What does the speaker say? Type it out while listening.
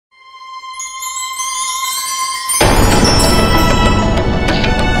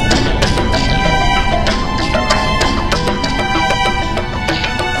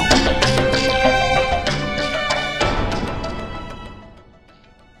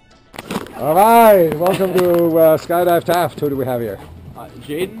All right, welcome to Skydive Taft. Who do we have here?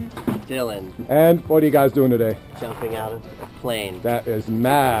 Jaiden. Dylan. And what are you guys doing today? Jumping out of a plane. That is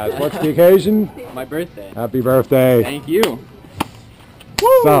mad. What's the occasion? My birthday. Happy birthday. Thank you.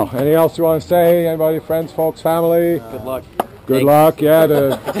 Woo! So, anything else you want to say? Anybody, friends, folks, family? Good luck. Good luck. Yeah,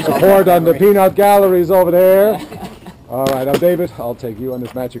 the support on the peanut galleries over there. All right, I'm David. I'll take you on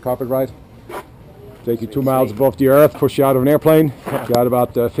this magic carpet ride. Take you 2 miles above the earth, push you out of an airplane. Got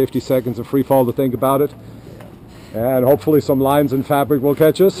about 50 seconds of free fall to think about it. And hopefully some lines and fabric will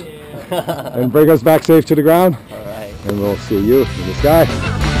catch us and bring us back safe to the ground. All right. And we'll see you in the sky.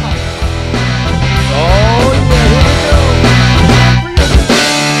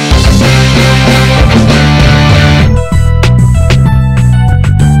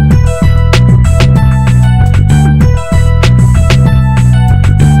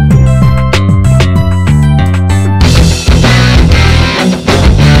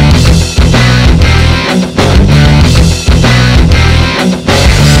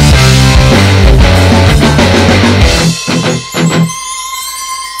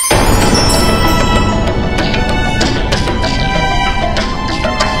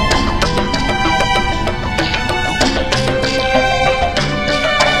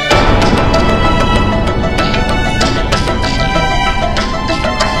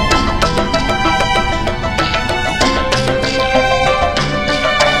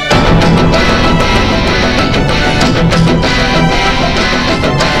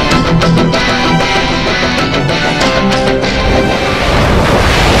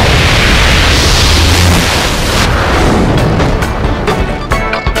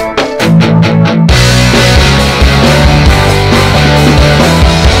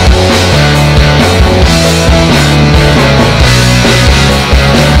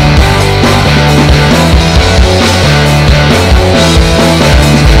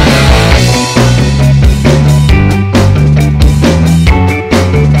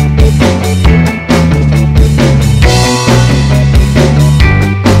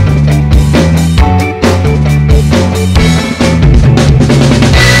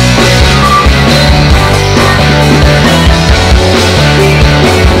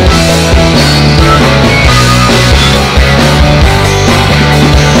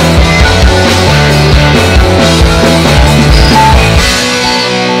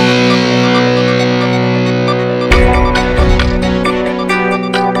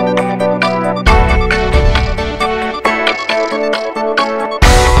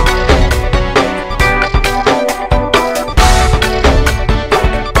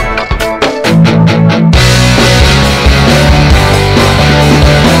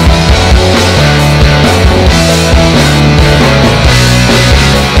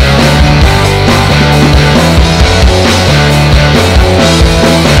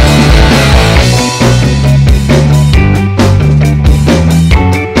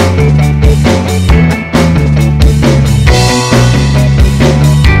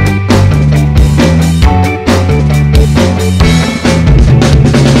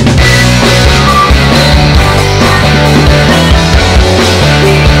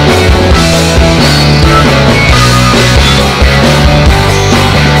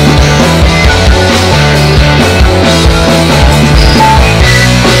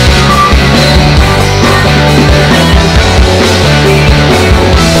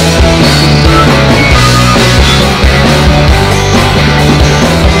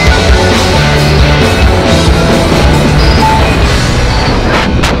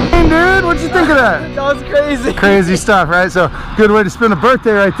 That was crazy. Crazy stuff, right? So good way to spend a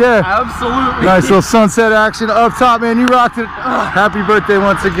birthday right there. Absolutely. Nice little sunset action up top, man. You rocked it. Happy birthday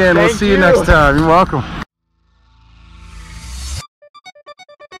once again. We'll see you next time. You're welcome.